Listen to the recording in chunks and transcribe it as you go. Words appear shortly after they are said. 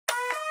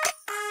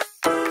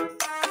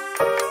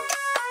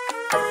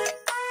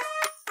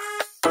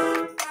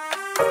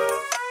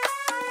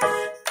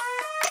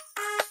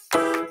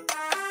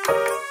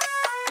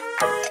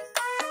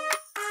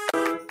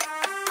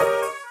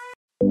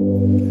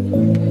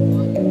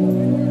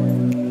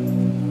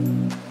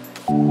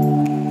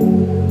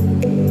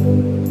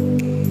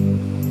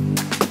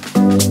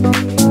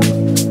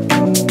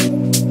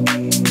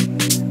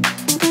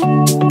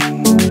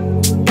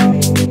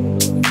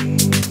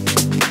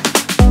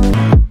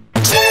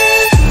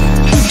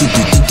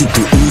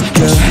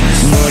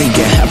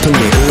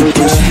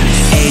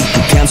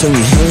감성이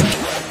hit.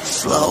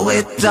 Slow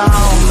it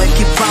down, make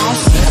it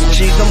bounce.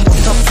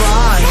 지금부터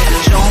fly.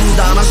 좀 더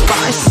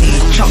spicy.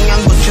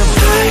 청양고추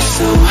fly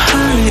so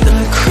high. The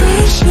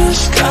Christmas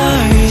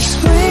sky is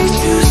way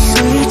too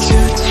sweet to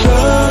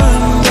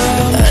turn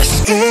down.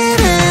 Let's get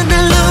in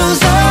the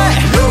loser.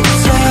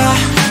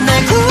 날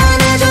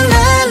구원해줘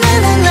la la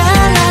la la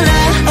la la.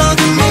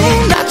 어둠이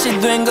낯이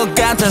된 것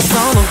같아서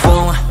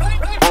너무.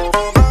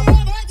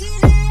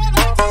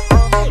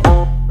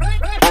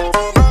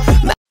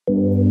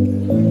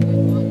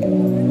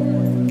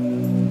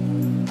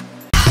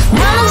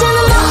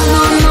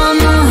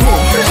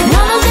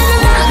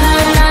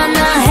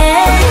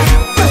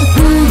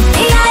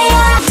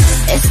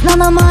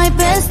 None of my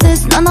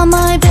business, none of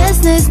my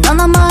business, none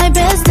of my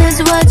business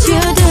what you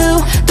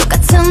do.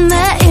 똑같은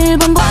매일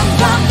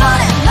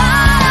뻔뻔뻔뻔해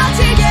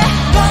말아지게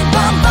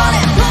뻔뻔뻔해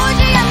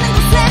보이지 않는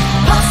곳에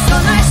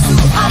벗어날 수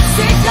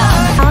없을걸.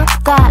 Talk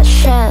that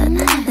shit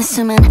내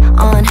숨은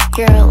on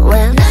your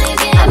lips.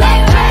 I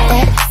love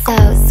it, it's so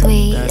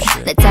sweet.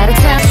 내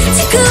따뜻한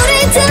지구를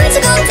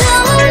던지고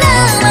떠올라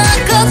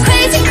Go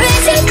crazy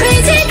crazy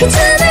crazy 그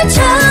춤을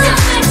춰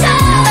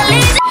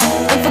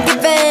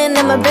Unforgiven,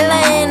 I'm a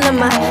villain,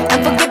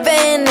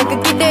 unforgiven, 내가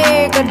길을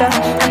걸어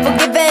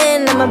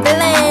Unforgiven, I'm a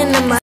villain,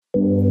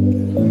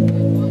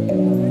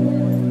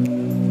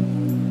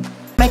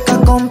 Make a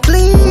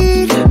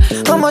complete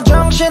어머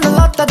정신을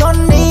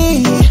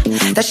얻다더니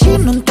다시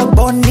눈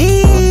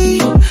떠보니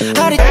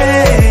아리따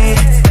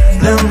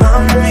내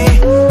맘이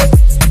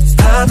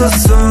파도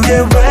속의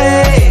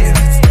wave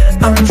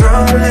I'm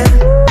drowning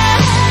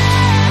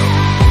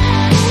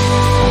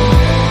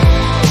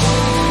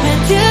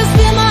Just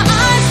be my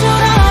eyes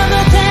shut on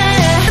the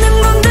day 내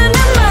맘 내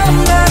맘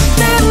나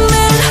때문에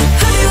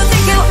Who do you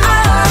think you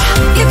are?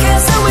 You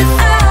can't stay with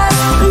us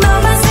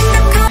너만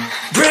생각하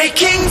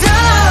Breaking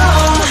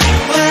down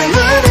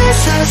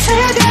외문에서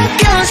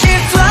새벽까지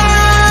fly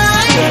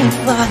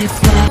Fly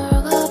fly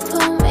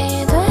거품이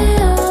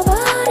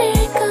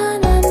되어버릴까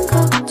난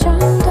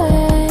걱정돼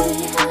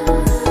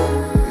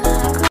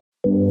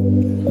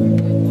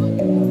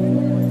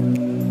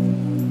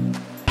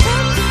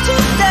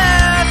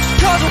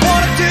Cause I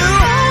wanna do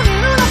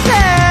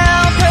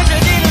myself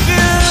펼쳐지는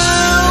view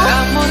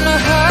I'm on the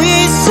high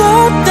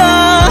있었다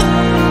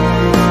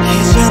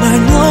이제 널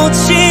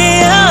놓지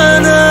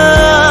않아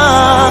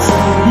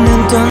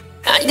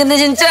아니 근데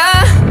진짜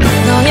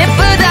너무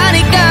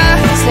예쁘다니까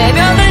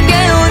새벽을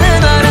깨우는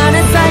어란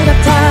햇살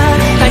같아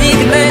아니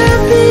근데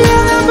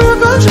피어난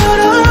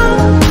물건처럼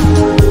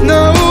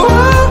No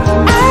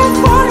I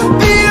wanna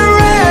be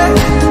red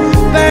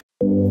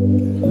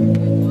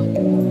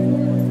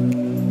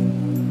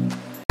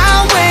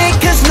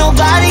Cause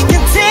nobody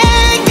can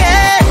take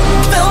it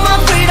Feel my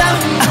freedom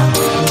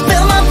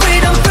Feel my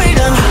freedom,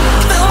 freedom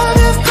Feel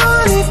my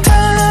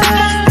freedom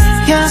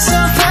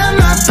Yourself at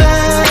my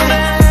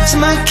back So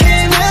my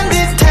king and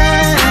the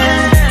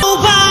time Oh,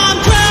 I'm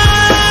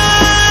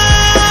drowning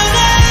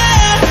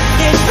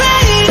It's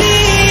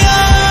radio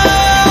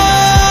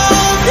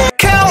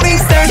Counting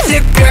stars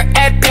if you're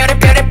at better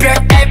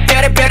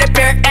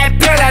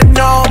I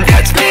know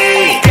that's me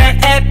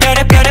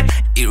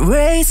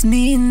Erase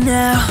me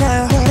now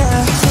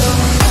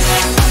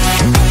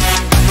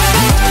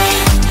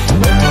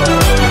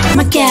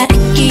I'ma get it,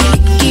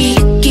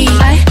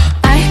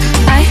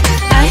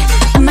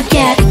 I'ma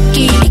get it,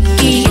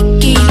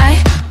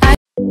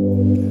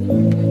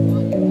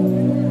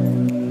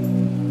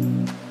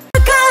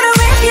 Gonna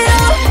rip you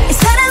이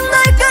사랑 널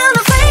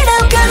gonna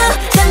freedom Gonna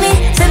set me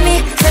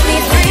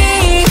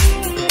free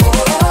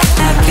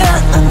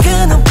I'm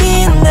gonna be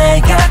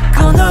내가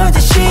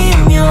거놀듯이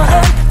묘한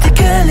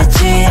댓글이지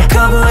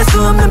거부할 수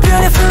없는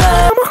beautiful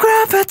love I'm a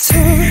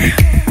gravity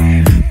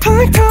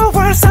Point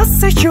towards us,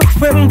 say you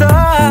and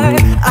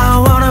I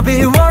wanna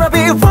be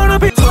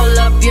Pull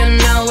up, you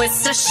know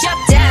it's a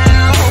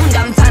shutdown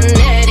간판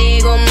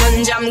내리고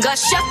문 잠가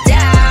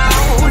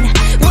shutdown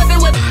Whip it,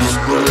 whip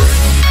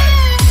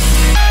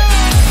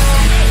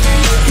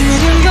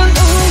모든 건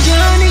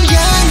우연이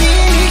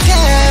아니니까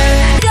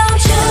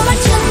춤을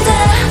춘다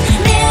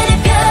내 안에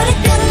별이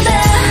뜬다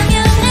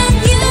당연한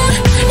you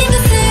네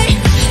것을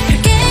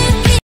밝게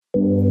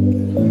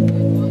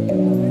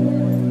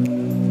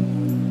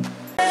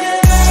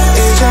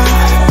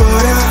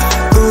잊어버려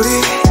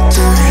우리들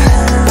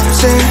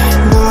밤새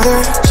너를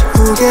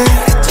보게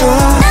둬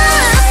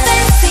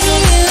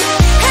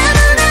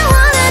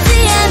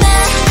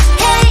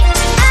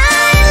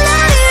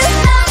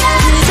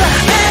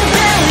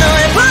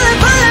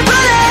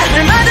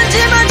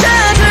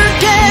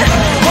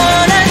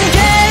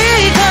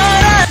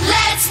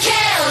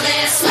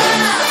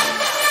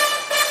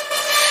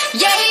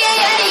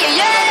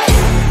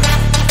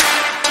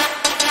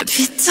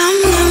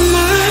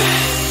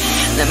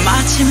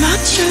마지막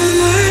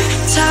춤을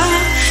다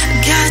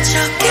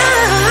가져가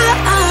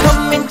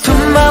Come into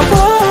my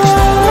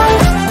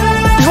world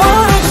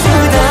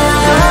원수다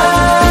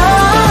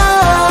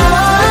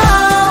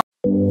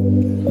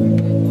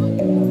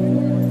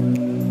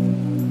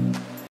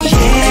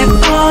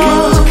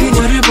예뻐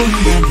그녀를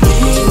보면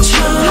미쳐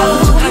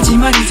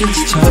하지만 이제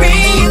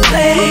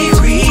Replay,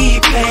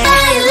 replay.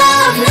 I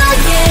love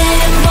너의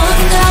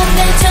뭔가 내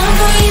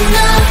전부인 너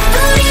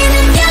우리는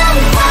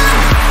영원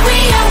We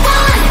are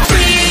one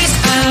Please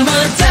I'm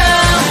a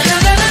down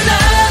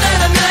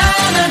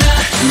나나나나나나나나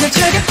날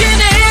차갑게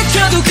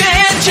내켜도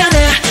괜찮아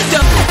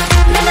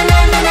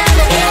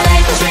나나나나나나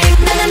electric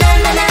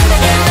나나나나나나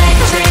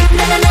electric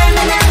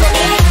나나나나나나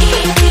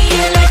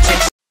electric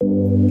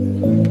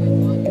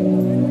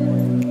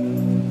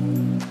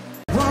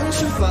Won't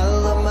you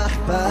follow my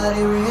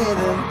body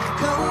rhythm?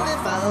 Come and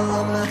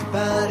follow my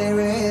body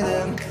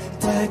rhythm.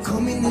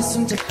 달콤히 내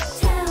손잡.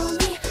 Tell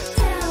me,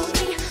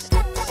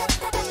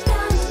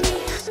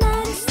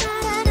 나를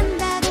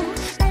사랑한다고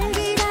날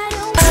기다려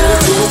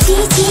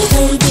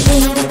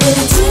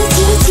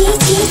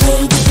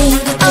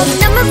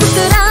너무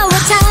부끄러워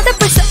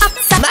찾아볼 수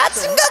없어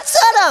맞은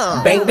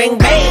것처럼. Bang bang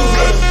bang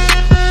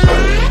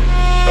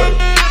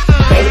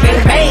Bang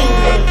bang bang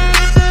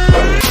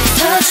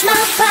Touch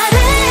my body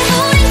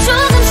우린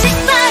조금씩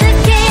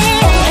빠르게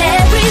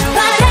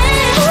Everybody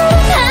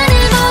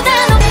하늘보다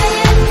높이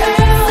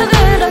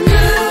속으로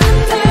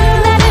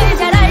나를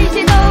잘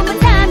알지도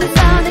못하면서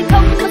내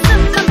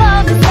겉모습만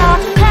보면서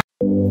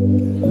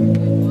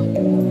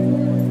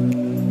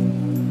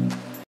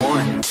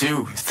 1,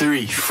 2,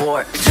 3,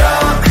 4 정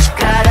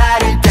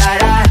가라를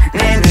따라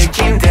내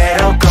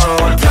느낌대로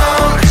고정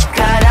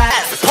가라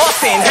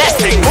Posting,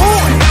 testing,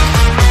 move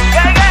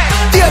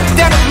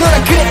뛰어다는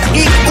너랑 그래 이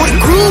우리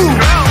groove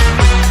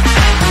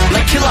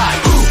Like it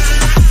like ooh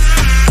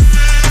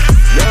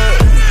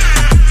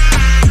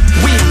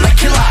We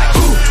like it like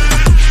ooh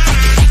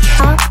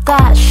All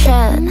that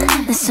shit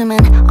내 숨은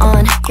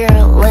on your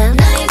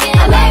lips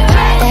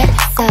It's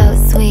so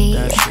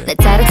sweet 내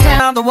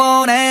따뜻한 I'm the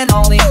one and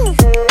only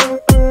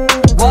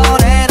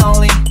One and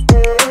only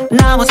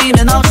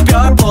나머지는 없이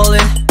별 볼래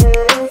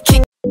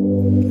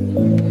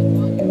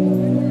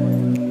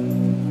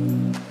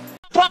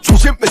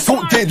조심해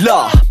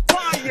손대라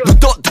눈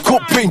떠두고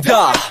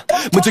빈다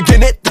먼저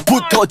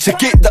걔네들부터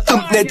제게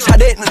다음 내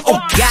차례는 오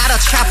Got a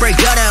chopper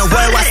gunner,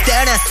 worldwide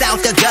stern은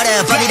south the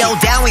gutter Burn it all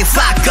down, we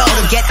fuck go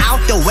Get out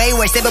the way,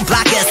 we're seven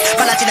blockers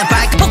빨라지는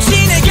발끝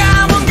혹시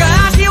내가 뭔가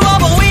아쉬워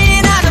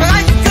보이긴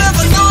하지만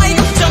그건 너의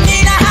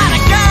걱정이나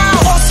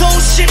하나가 어서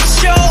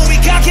오십시오 이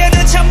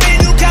가게는 참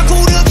메뉴가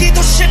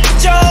고르기도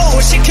쉽죠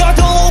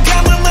시켜도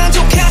감을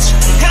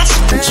만족하지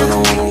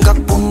저는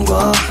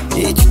각본과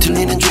이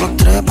뒤틀리는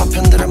조각들의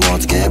파편들을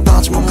모두게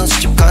빠짐없는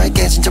수집가에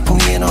깨진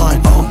작품이 너의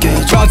어깨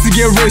About to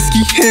get risky,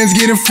 hands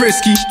getting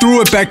frisky.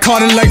 Threw it back,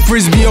 caught it like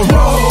frisbee. A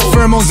roll.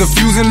 Pheromones are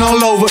fusing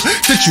all over.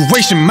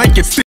 Situation might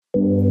get sick.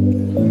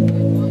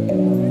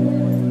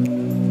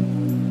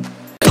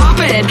 Pop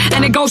it,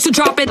 and it goes to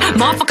drop it.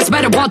 Motherfuckers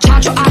better watch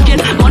out your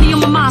eye. Money on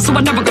my mind, so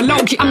I never go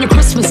low key. I'm your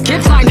Christmas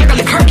gift, like nigga,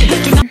 like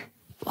Kirky.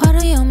 What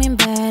do you mean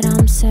bad?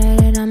 I'm sad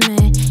that I'm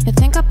mad. You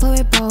think I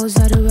play balls,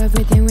 I do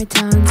everything with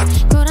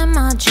tons. Good at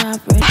my job,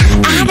 right?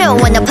 I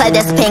don't wanna play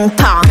this ping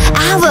pong.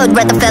 I would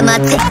rather film a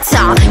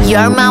TikTok.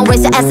 You're my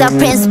racer as a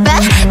prince,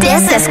 but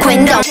this is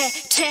queendom.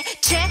 Check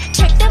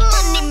the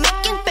money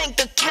making bank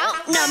account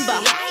number.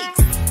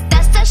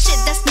 That's the shit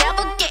that's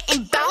never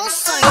getting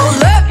bounced on you.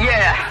 Hold up,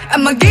 yeah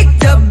I'ma get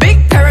the big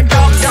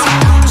paradox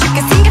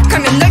쉽게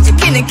생각하면 널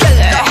지키는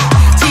killer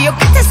지옥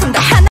같은 손도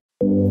하나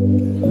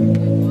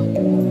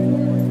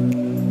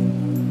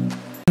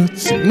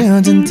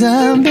스며든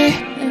담배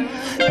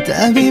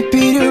답이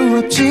필요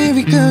없지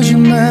because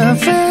you're my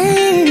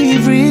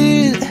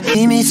favorite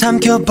이미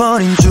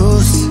삼켜버린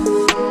주스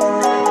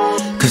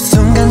그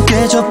순간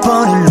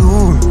깨져버린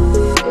룰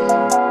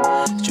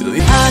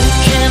주위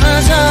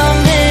아득해만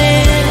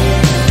선배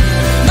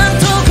난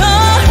또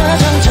걸어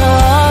정처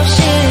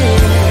없이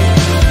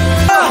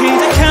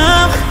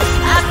그닥함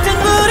악든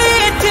불이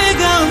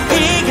뜨거운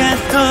피가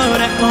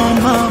돌아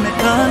온몸에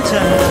번져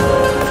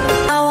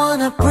I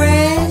wanna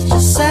breathe,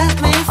 just set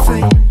me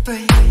free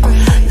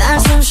날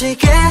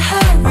숨쉬게 할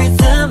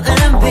rhythm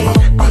and beat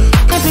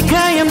Baby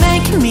girl, you're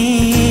making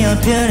me a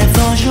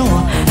beautiful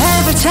jewel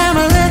Every time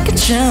I look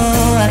at you,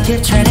 I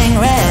keep turning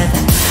red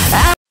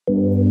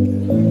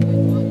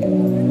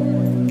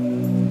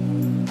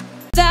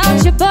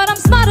Without you, but I'm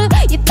smarter.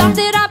 You thought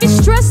that I'd be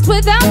stressed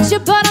without you,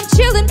 but I'm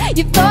chilling.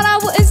 You thought I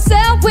wouldn't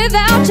sell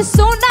without you,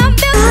 so now I'm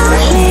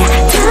building.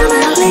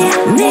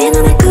 네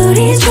눈에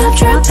꿀이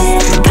drop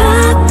it.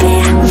 Pop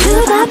it,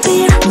 do pop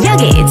it.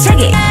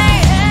 여기저기.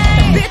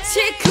 빛이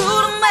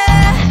구름에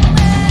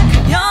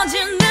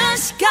그려지는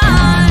시간.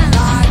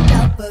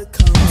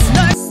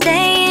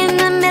 Stay in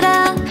the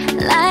middle,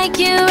 like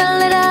you a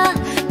little.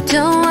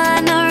 Don't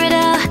want no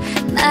riddle.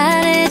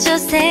 말해줘,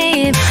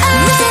 say it.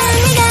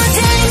 네가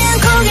들리면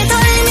고개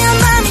떨리면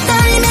마음이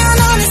떨리면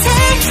어느새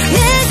늘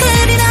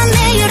그리던 내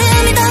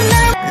이름이 더 나.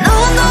 No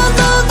no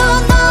no no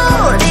no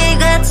우리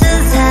같은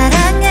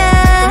사랑에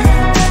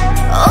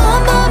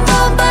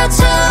온몸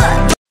바쳐.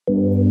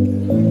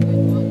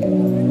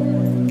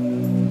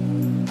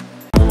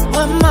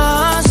 When my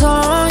eyes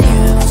on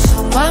you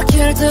숨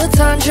막힐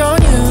듯한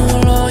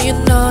전율로 You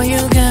know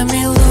you get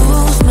me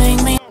loose,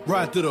 make me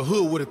Riding through the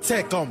hood with a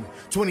tech on me.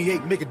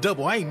 28 make a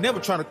double. I ain't never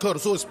trying to cut her.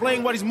 So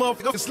explain why these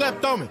motherfuckers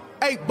slept on me.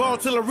 8 ball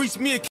till it reached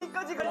me.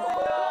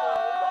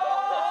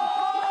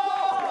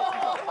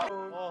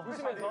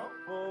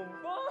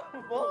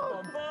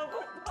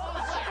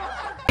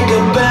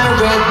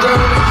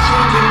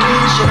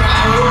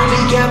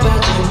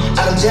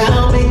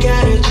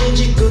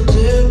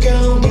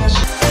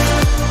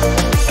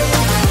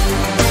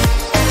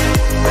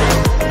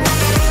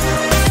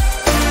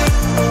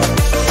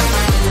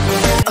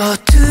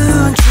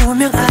 어두운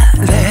조명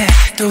아래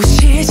또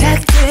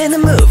시작되는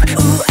move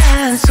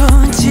우아한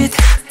손짓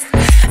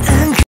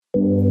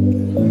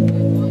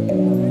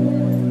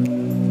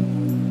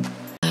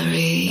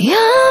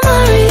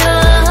Maria,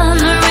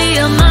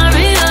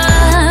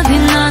 Maria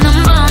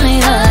빛나는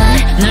밤이야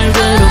날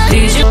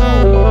괴롭히지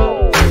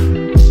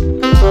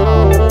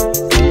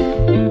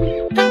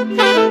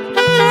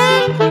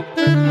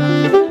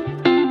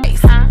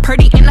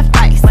Pretty in the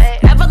face.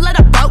 Never let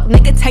a broke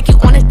nigga take you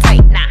on a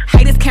date.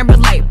 Haters can't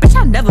relate, bitch.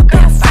 I never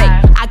been fake.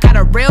 I got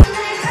a real.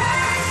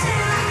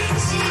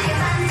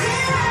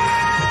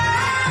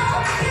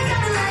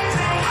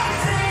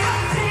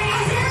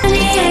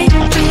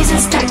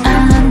 reasons start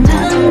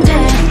않았는데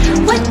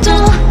왜 또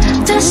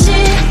다시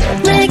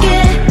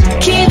내게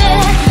기대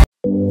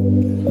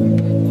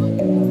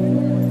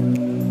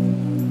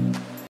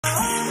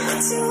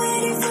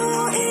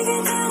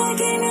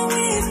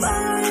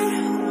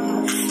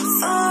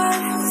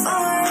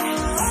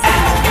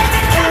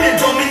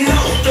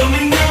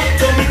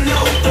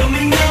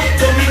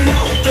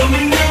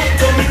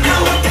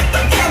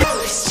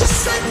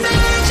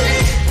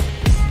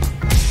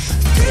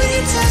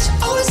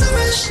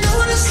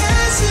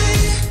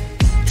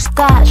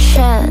Got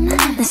shit,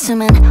 내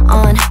숨은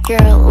on your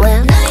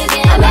lips.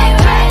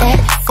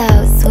 It's so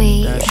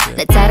sweet.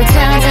 내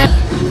따뜻한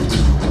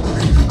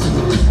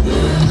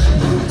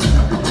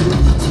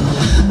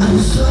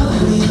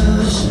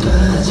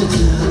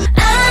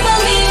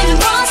아버지는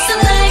벌써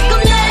날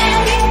꺼내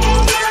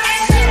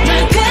날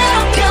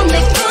괴롭혀 내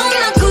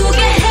꿈만 꾸게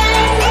해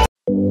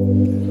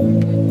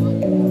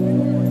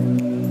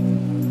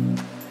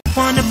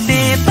Wanna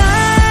be by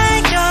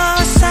your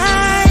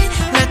side.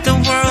 Let the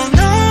world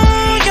know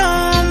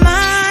you're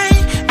mine.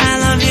 I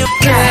love you,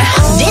 girl.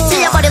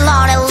 뒤틀려버린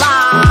lonely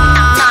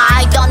line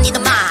I don't need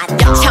a mind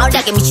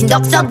철학에 미친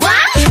독서관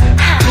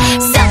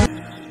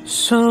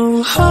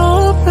So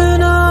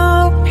open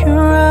up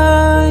your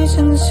eyes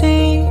and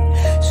see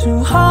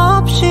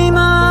수없이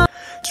많은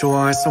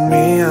좋아해서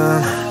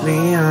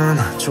미안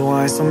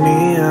좋아해서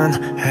미안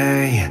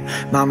Hey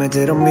맘에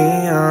들어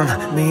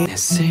미안 내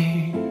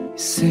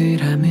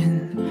쓸쓸함은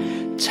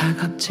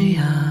차갑지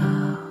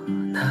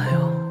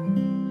않아요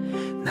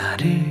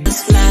나를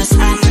Less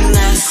after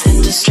less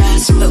in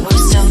distress but we're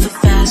still the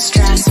best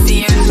stress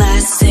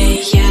fearless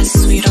say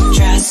yes we don't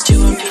dress to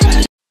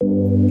impress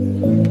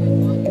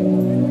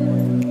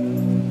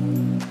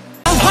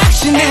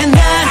확신해 난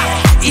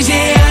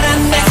이제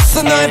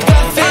알아냈어 널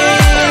perfect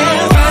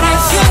말할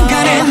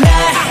순간에 날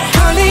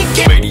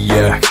걸리게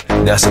Maniac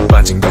나서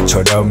빠진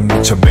것처럼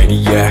미쳐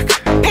Maniac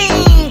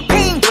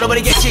핑핑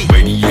돌아버리겠지.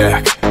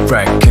 Maniac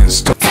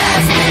Frankenstein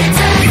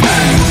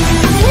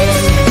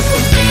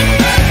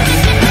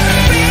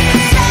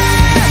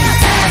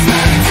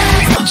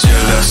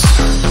Jealous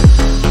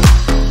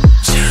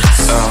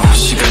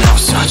시간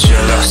없어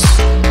Jealous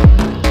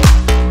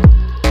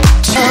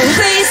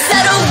Please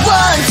settle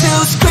one to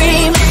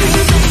scream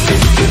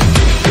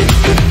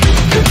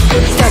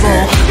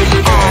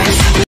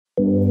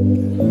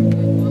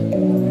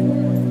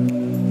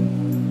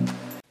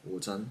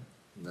오전?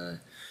 네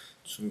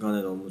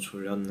중간에 너무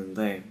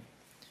졸렸는데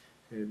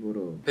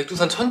일부러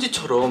백두산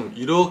천지처럼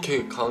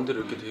이렇게 가운데로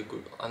이렇게 돼 있고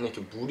안에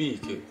이렇게 물이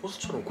이렇게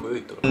호수처럼 고여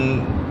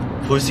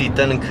있더라고요. 볼 수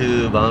있다는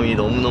그 마음이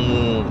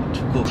너무너무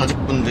좋고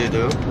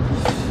가족분들도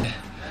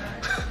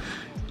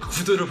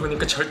구두를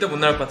보니까 절대 못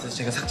나올 것 같아서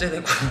제가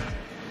삭제되고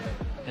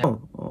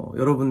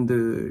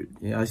여러분들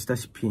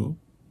아시다시피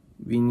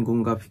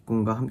윈군과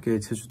빅군과 함께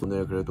제주도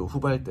오늘 그래도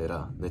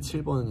후발대라 네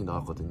 7번이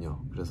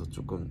나왔거든요. 그래서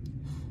조금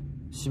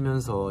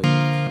쉬면서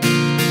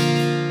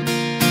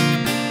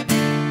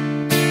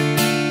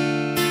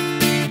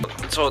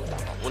저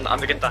오늘 안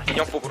되겠다.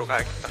 인형 뽑으러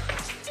가야겠다.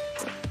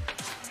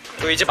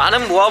 또 이제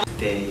많은 모아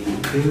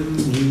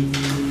데이크미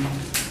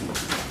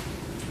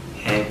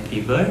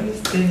해피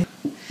버스데이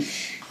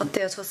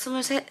어때요? 저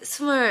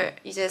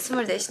이제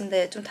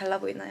 24인데 좀 달라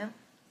보이나요?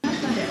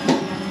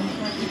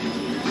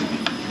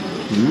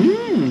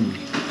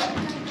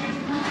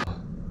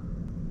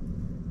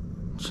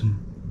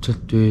 진짜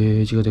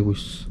돼지가 되고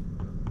있어.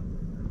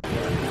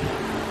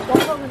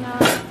 와서 그냥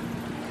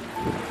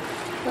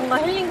뭔가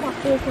힐링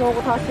받고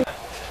그러고 다시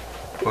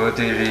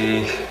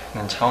보여드리는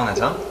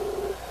차원에서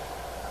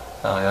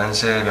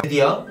연습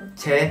드디어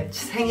제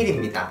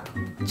생일입니다.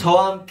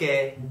 저와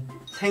함께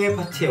생일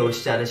파티에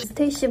오시지 않으실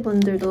스테이시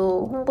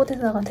분들도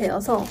홍보대사가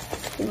되어서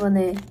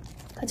이번에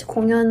같이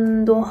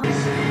공연도 좀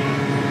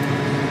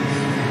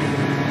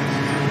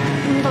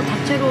더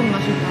다채로운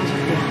맛을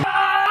나셨대요.